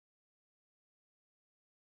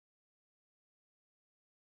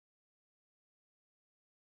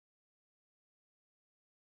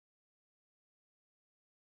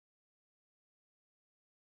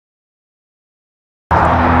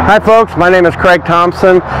Hi folks, my name is Craig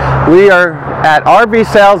Thompson. We are at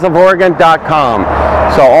RVSalesOfOregon.com.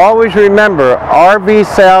 So always remember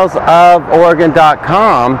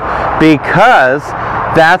RVSalesOfOregon.com, because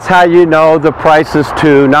that's how you know the prices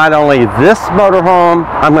to not only this motorhome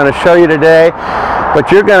I'm going to show you today,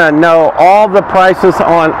 but you're going to know all the prices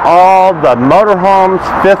on all the motorhomes,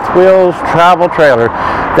 fifth wheels, travel trailer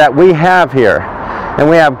that we have here. And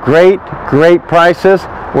we have great prices.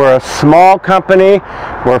 We're a small company.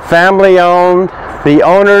 We're family owned. The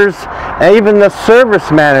owners, and even the service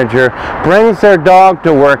manager, brings their dog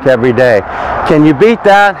to work every day. Can you beat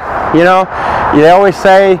that? You know, they always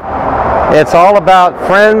say it's all about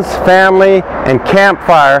friends, family, and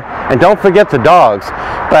campfire, and don't forget the dogs.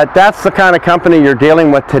 But that's the kind of company you're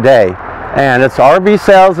dealing with today. And it's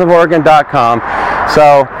RVSalesOfOregon.com.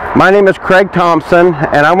 So my name is Craig Thompson,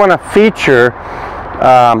 and I want to feature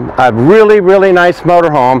a really nice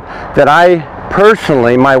motorhome that I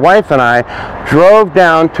personally, my wife and I, drove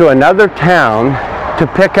down to another town to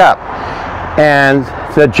pick up. And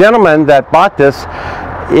the gentleman that bought this,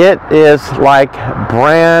 it is like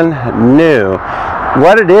brand new.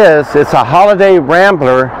 What it is, it's a Holiday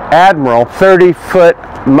Rambler Admiral 30-foot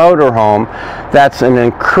motorhome. That's an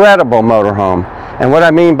incredible motorhome. And what I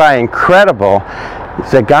mean by incredible,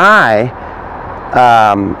 the guy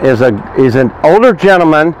is an older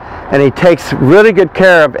gentleman, and he takes really good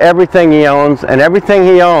care of everything he owns, and everything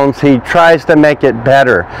he owns he tries to make it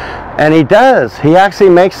better, and he does. He actually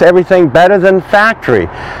makes everything better than factory.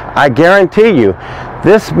 I guarantee you,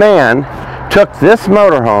 this man took this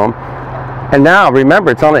motorhome, and now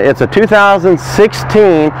remember, it's a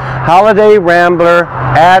 2016 Holiday Rambler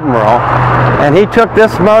Admiral, and he took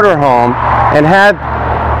this motorhome and had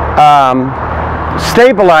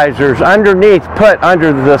stabilizers underneath put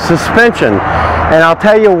under the suspension. And I'll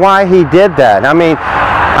tell you why he did that. I mean,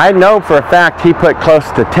 I know for a fact he put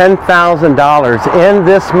close to $10,000 in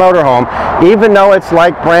this motorhome, even though it's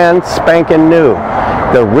like brand spanking new.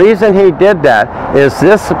 The reason he did that is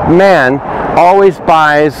this man always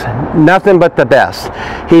buys nothing but the best.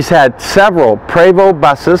 He's had several Prevost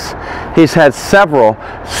buses, he's had several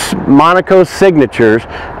Monaco signatures,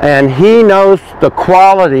 and he knows the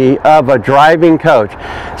quality of a driving coach.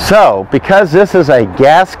 So because this is a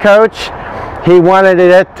gas coach, he wanted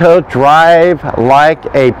it to drive like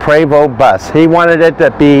a Prevost bus. He wanted it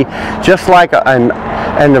to be just like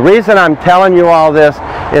and the reason I'm telling you all this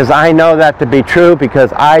is I know that to be true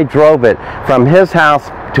because I drove it from his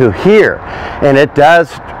house to here, and it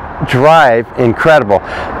does drive incredible.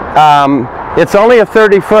 It's only a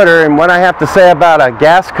 30-footer, and what I have to say about a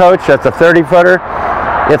gas coach that's a 30-footer,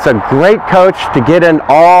 it's a great coach to get in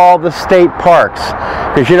all the state parks,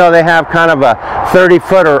 because you know they have kind of a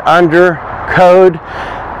 30-footer under code,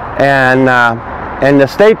 and the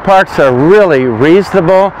state parks are really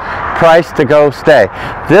reasonable price to go stay.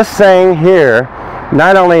 This thing here,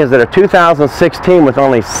 not only is it a 2016 with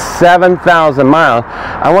only 7,000 miles,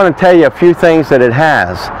 I want to tell you a few things that it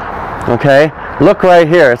has. Okay, look right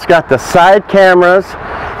here. It's got the side cameras.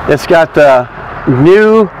 It's got the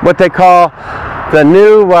new, what they call the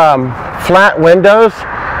new flat windows.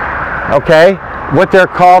 Okay, what they're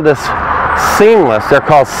called is seamless. They're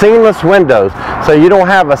called seamless windows. So you don't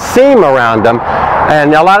have a seam around them.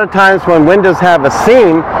 And a lot of times when windows have a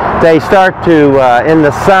seam, they start to, in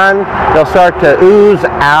the sun, they'll start to ooze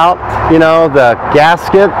out, you know, the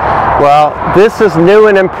gasket. Well, this is new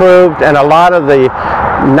and improved, and a lot of the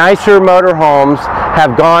nicer motorhomes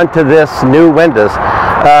have gone to this new windows.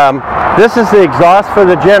 This is the exhaust for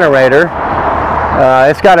the generator.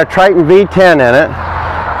 It's got a Triton V10 in it.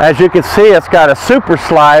 As you can see, it's got a super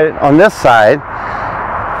slide on this side,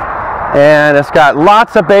 and it's got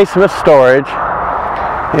lots of basement storage.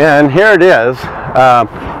 And here it is.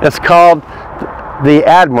 It's called the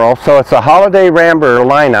Admiral, so it's a Holiday Rambler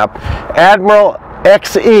lineup. Admiral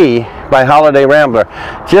XE by Holiday Rambler.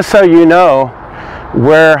 Just so you know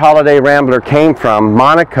where Holiday Rambler came from,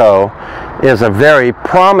 Monaco is a very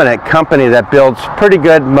prominent company that builds pretty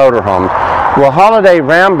good motorhomes. Well, Holiday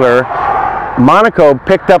Rambler, Monaco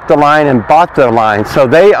picked up the line and bought the line, so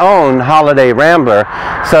they own Holiday Rambler,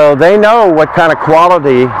 so they know what kind of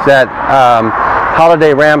quality that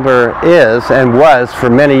Holiday Rambler is and was for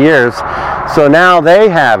many years. So now they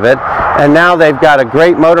have it, and now they've got a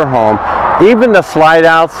great motorhome. Even the slide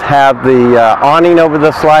outs have the awning over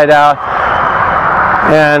the slide out,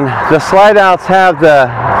 and the slide outs have the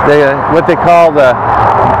what they call the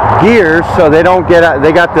gears, so they don't get out.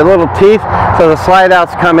 They got the little teeth, so the slide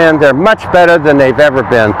outs come in. They're much better than they've ever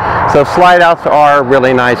been. So slide outs are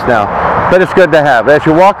really nice now, but it's good to have. As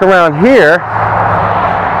you walk around here,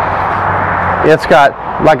 It's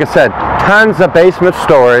got, like I said, tons of basement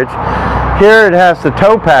storage. Here it has the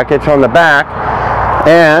tow package on the back,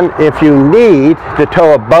 and if you need to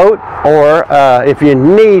tow a boat, or if you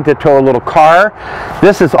need to tow a little car,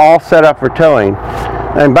 this is all set up for towing.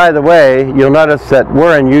 And by the way, you'll notice that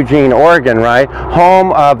we're in Eugene, Oregon, right?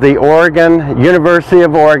 Home of the University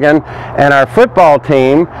of Oregon, and our football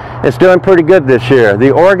team is doing pretty good this year.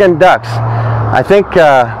 The Oregon Ducks. I think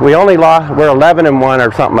we only lost, we're 11-1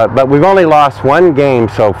 or something, but we've only lost one game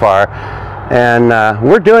so far. And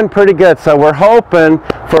we're doing pretty good, so we're hoping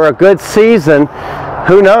for a good season.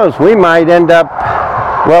 Who knows, we might end up,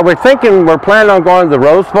 well, we're planning on going to the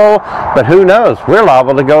Rose Bowl, but who knows, we're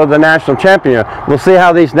liable to go to the national championship. We'll see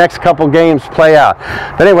how these next couple games play out.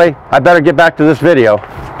 But anyway, I better get back to this video.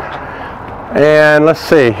 And let's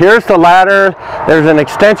see, here's the ladder. There's an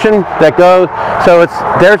extension that goes, so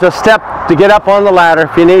there's a step to get up on the ladder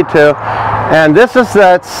if you need to. And this is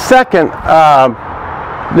that second,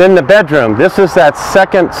 in the bedroom, this is that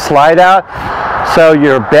second slide out. So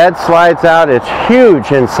your bed slides out. It's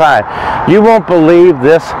huge inside. You won't believe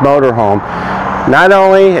this motorhome. Not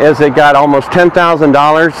only has it got almost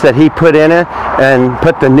 $10,000 that he put in it and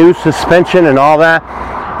put the new suspension and all that,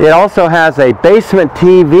 it also has a basement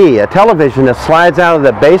TV, a television that slides out of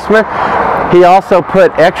the basement. He also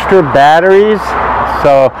put extra batteries,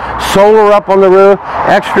 so solar up on the roof,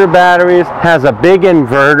 extra batteries, has a big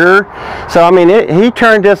inverter. So I mean, he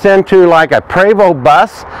turned this into like a Prevost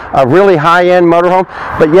bus, a really high-end motorhome,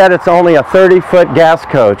 but yet it's only a 30-foot gas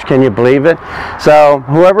coach. Can you believe it? So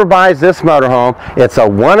whoever buys this motorhome, it's a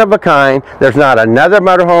one-of-a-kind. There's not another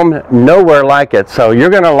motorhome nowhere like it. So you're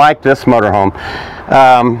going to like this motorhome.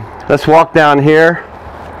 Let's walk down here.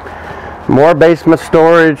 More basement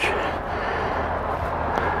storage.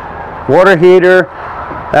 Water heater.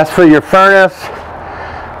 That's for your furnace.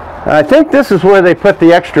 I think this is where they put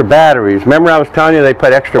the extra batteries. Remember I was telling you they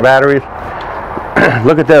put extra batteries?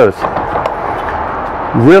 Look at those.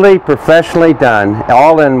 Really professionally done.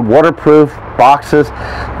 All in waterproof boxes.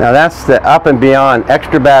 Now that's the up and beyond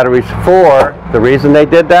extra batteries for the reason they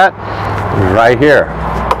did that is right here.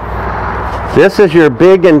 This is your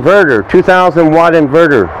big inverter, 2,000 watt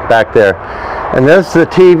inverter back there. And this is the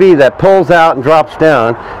TV that pulls out and drops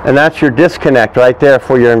down, and that's your disconnect right there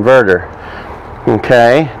for your inverter.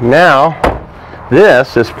 Okay, now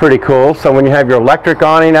this is pretty cool. So when you have your electric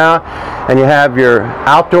awning out and you have your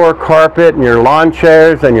outdoor carpet and your lawn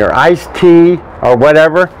chairs and your iced tea or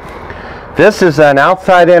whatever, this is an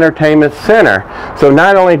outside entertainment center. So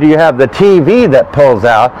not only do you have the TV that pulls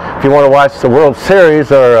out if you want to watch the World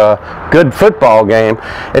Series or a good football game,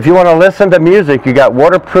 if you want to listen to music, you got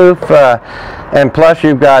waterproof and plus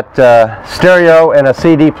you've got stereo and a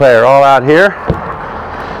CD player all out here.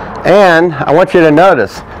 And I want you to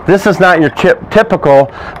notice, this is not your typical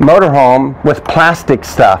motorhome with plastic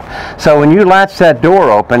stuff. So when you latch that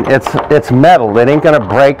door open, it's metal. It ain't going to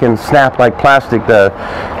break and snap like plastic does.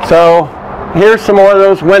 So here's some more of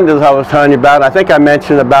those windows I was telling you about. I think I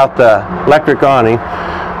mentioned about the electric awning.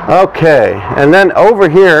 Okay, and then over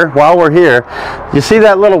here, while we're here, you see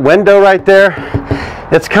that little window right there?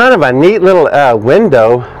 It's kind of a neat little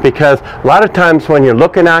window, because a lot of times when you're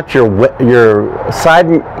looking out your side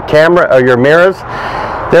camera or your mirrors,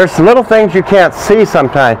 there's little things you can't see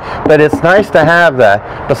sometimes, but it's nice to have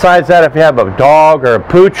that. Besides that, if you have a dog or a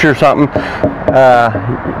pooch or something,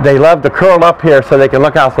 they love to curl up here so they can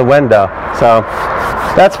look out the window. So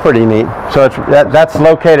that's pretty neat. So that's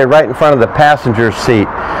located right in front of the passenger seat.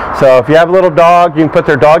 So if you have a little dog, you can put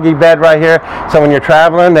their doggy bed right here. So when you're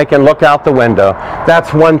traveling, they can look out the window.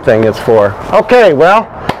 That's one thing it's for. Okay, well,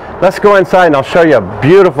 let's go inside and I'll show you a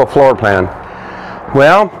beautiful floor plan.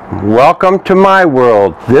 Well, welcome to my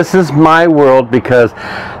world. This is my world because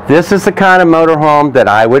this is the kind of motorhome that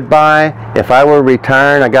I would buy if I were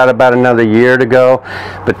retiring. I got about another year to go.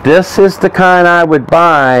 But this is the kind I would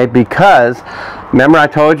buy because, remember I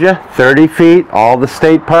told you, 30 feet, all the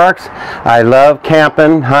state parks. I love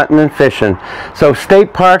camping, hunting, and fishing. So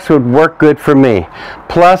state parks would work good for me.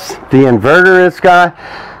 Plus, the inverter it's got,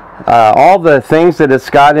 all the things that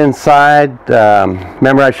it's got inside.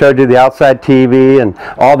 Remember I showed you the outside TV and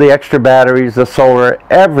all the extra batteries, the solar,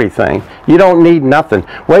 everything. You don't need nothing.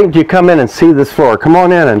 Wait until you come in and see this floor. Come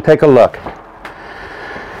on in and take a look.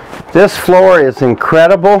 This floor is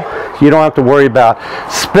incredible. You don't have to worry about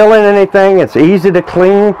spilling anything. It's easy to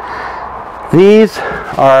clean. These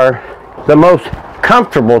are the most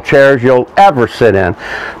comfortable chairs you'll ever sit in.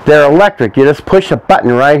 They're electric. You just push a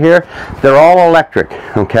button right here. They're all electric,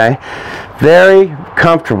 okay? Very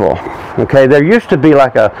comfortable, okay? There used to be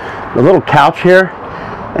like a little couch here,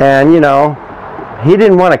 and you know, he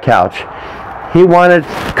didn't want a couch. He wanted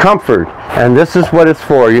comfort, and this is what it's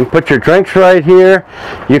for. You can put your drinks right here.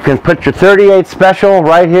 You can put your 38 special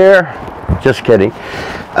right here. Just kidding.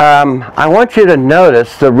 I want you to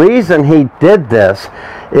notice the reason he did this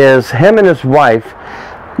is him and his wife,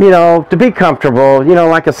 you know, to be comfortable. You know,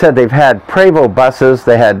 like I said, they've had Prevost buses.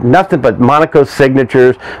 They had nothing but Monaco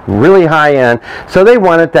signatures, really high end. So they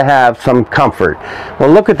wanted to have some comfort. Well,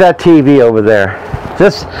 look at that TV over there.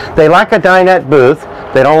 They like a dinette booth.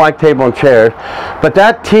 They don't like table and chairs. But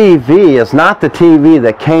that TV is not the TV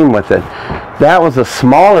that came with it. That was a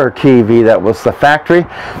smaller TV that was the factory.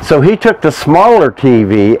 So he took the smaller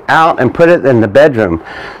TV out and put it in the bedroom.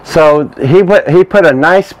 So he put a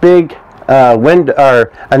nice big window,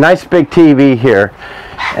 or a nice big TV here,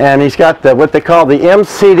 and he's got the what they call the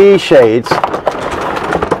MCD shades.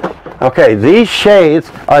 Okay, these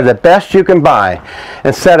shades are the best you can buy.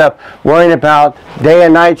 Instead of worrying about day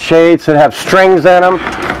and night shades that have strings in them,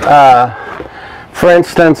 for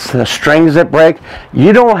instance, the strings that break,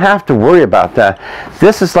 you don't have to worry about that.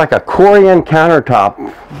 This is like a Korean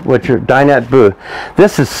countertop with your dinette booth.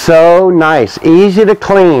 This is so nice, easy to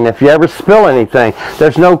clean. If you ever spill anything,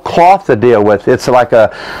 there's no cloth to deal with. It's like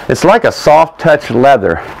a soft touch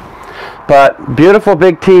leather. But beautiful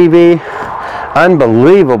big TV,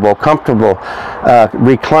 unbelievable comfortable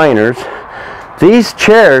recliners. These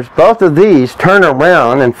chairs, both of these, turn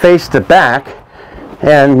around and face the back.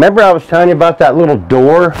 And remember I was telling you about that little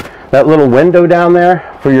door, that little window down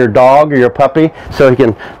there for your dog or your puppy, so you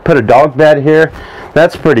can put a dog bed here.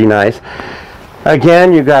 That's pretty nice.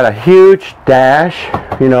 Again, you got a huge dash,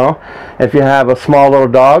 you know, if you have a small little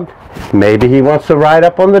dog, maybe he wants to ride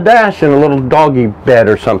up on the dash in a little doggy bed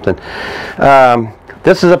or something.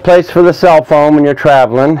 This is a place for the cell phone when you're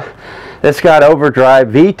traveling. It's got overdrive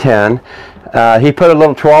V10. He put a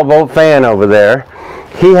little 12-volt fan over there.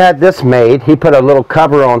 He had this made. He put a little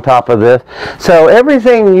cover on top of this. So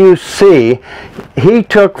everything you see, he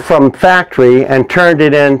took from factory and turned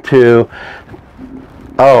it into,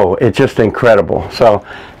 oh, it's just incredible. So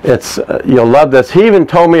it's you'll love this. He even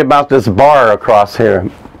told me about this bar across here.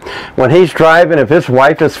 When he's driving, if his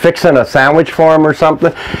wife is fixing a sandwich for him or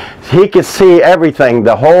something, he can see everything,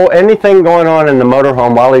 anything going on in the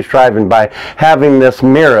motorhome while he's driving by having this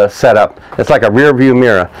mirror set up. It's like a rear view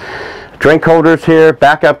mirror. Drink holders here,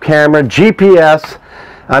 backup camera, GPS.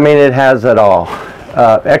 I mean, it has it all.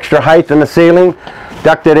 Extra height in the ceiling,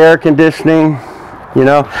 ducted air conditioning. You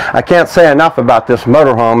know, I can't say enough about this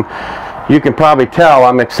motorhome. You can probably tell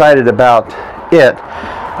I'm excited about it.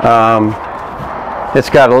 It's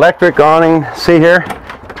got electric awning. See here?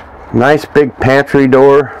 Nice big pantry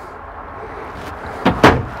door.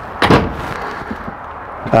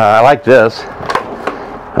 I like this.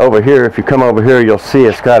 Over here, if you come over here, you'll see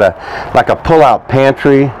it's got like a pull-out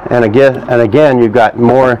pantry, and again, you've got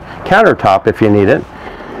more countertop if you need it.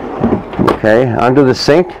 Okay, under the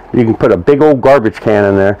sink, you can put a big old garbage can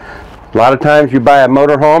in there. A lot of times you buy a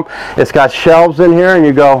motorhome, it's got shelves in here, and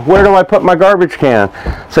you go, where do I put my garbage can?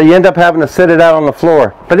 So you end up having to sit it out on the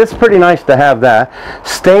floor. But it's pretty nice to have that.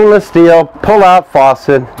 Stainless steel, pull-out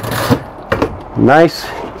faucet, nice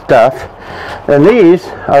stuff. And these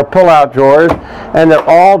are pull-out drawers, and they're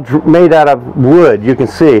all made out of wood. You can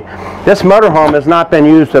see this motorhome has not been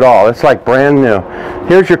used at all. It's like brand new.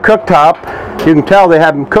 Here's your cooktop. You can tell they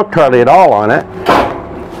haven't cooked hardly at all on it.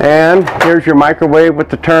 And here's your microwave with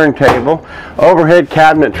the turntable. Overhead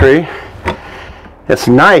cabinetry. It's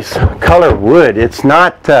nice color wood. It's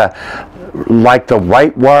not like the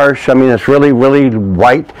whitewash. I mean, it's really, really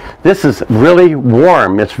white. This is really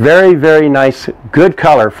warm. It's very, very nice, good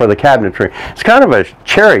color for the cabinetry. It's kind of a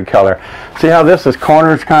cherry color. See how this is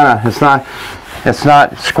corners kind of, it's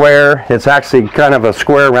not square. It's actually kind of a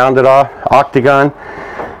square rounded off octagon.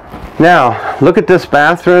 Now, look at this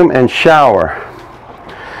bathroom and shower.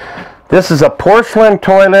 This is a porcelain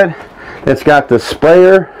toilet. It's got the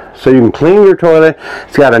sprayer, so you can clean your toilet.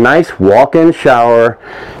 It's got a nice walk-in shower.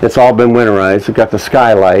 It's all been winterized. It's got the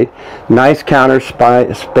skylight. Nice counter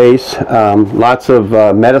space. Lots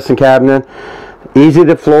of medicine cabinet. Easy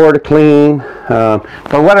to floor to clean. But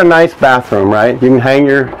what a nice bathroom, right? You can hang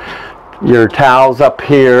your towels up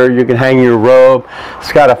here. You can hang your robe.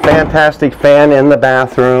 It's got a fantastic fan in the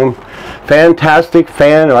bathroom. Fantastic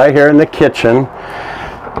fan right here in the kitchen.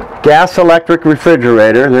 Gas electric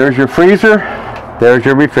refrigerator. There's your freezer. There's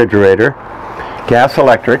your refrigerator. Gas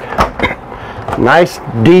electric. Nice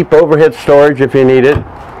deep overhead storage if you need it.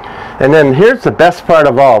 And then here's the best part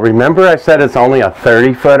of all. Remember I said it's only a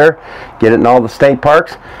 30-footer? Get it in all the state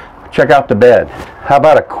parks? Check out the bed. How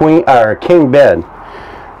about a queen or a king bed?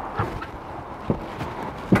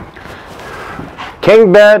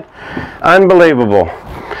 King bed, unbelievable.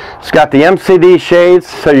 It's got the MCD shades,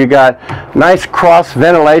 so you got nice cross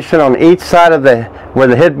ventilation on each side of where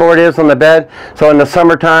the headboard is on the bed. So in the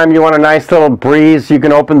summertime, you want a nice little breeze, you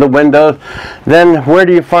can open the windows. Then where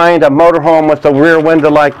do you find a motorhome with a rear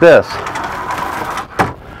window like this?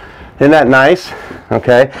 Isn't that nice?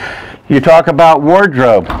 Okay. You talk about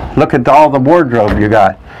wardrobe. Look at all the wardrobe you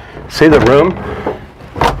got. See the room?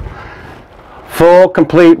 Full,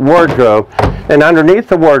 complete wardrobe. And underneath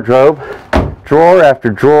the wardrobe, drawer after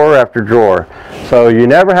drawer after drawer. So you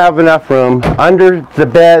never have enough room. Under the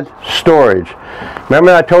bed, storage.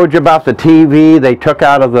 Remember I told you about the TV they took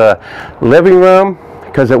out of the living room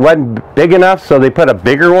because it wasn't big enough, so they put a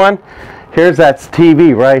bigger one? Here's that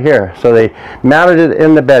TV right here. So they mounted it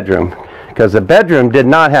in the bedroom because the bedroom did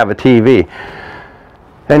not have a TV.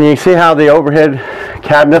 And you see how the overhead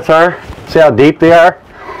cabinets are? See how deep they are?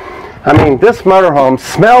 I mean, this motorhome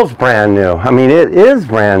smells brand new. I mean, it is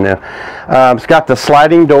brand new. It's got the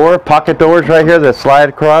sliding door, pocket doors right here that slide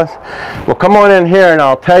across. Well, come on in here and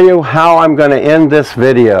I'll tell you how I'm going to end this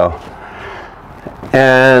video.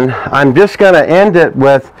 And I'm just going to end it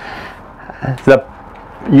with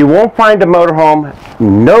you won't find a motorhome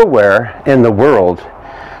nowhere in the world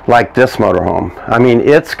like this motorhome. I mean,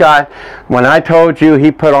 it's got, when I told you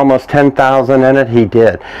he put almost $10,000 in it, he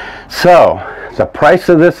did. So the price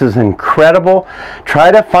of this is incredible.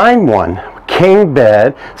 Try to find one. King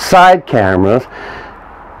bed, side cameras,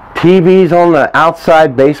 TVs on the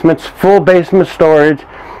outside basements, full basement storage.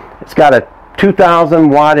 It's got a 2,000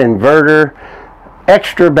 watt inverter,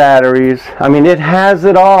 extra batteries. I mean, it has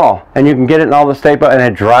it all. And you can get it in all the staple, and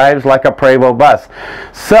it drives like a Prevost bus.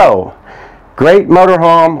 So, great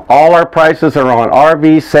motorhome. All our prices are on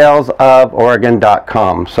RVSalesOf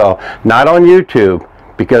Oregon.com. So, not on YouTube,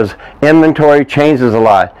 because inventory changes a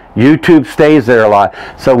lot. YouTube stays there a lot.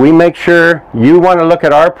 So we make sure you want to look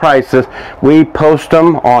at our prices. We post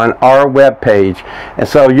them on our webpage. And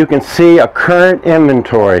so you can see a current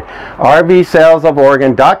inventory.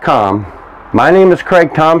 RVSalesOfOregon.com. My name is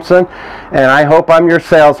Craig Thompson, and I hope I'm your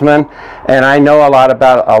salesman. And I know a lot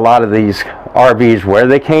about a lot of these RVs, where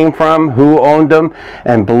they came from, who owned them,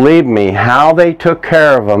 and believe me, how they took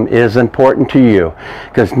care of them is important to you,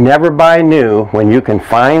 because never buy new when you can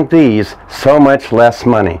find these so much less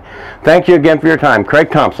money. Thank you again for your time.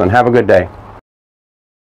 Craig Thompson. Have a good day.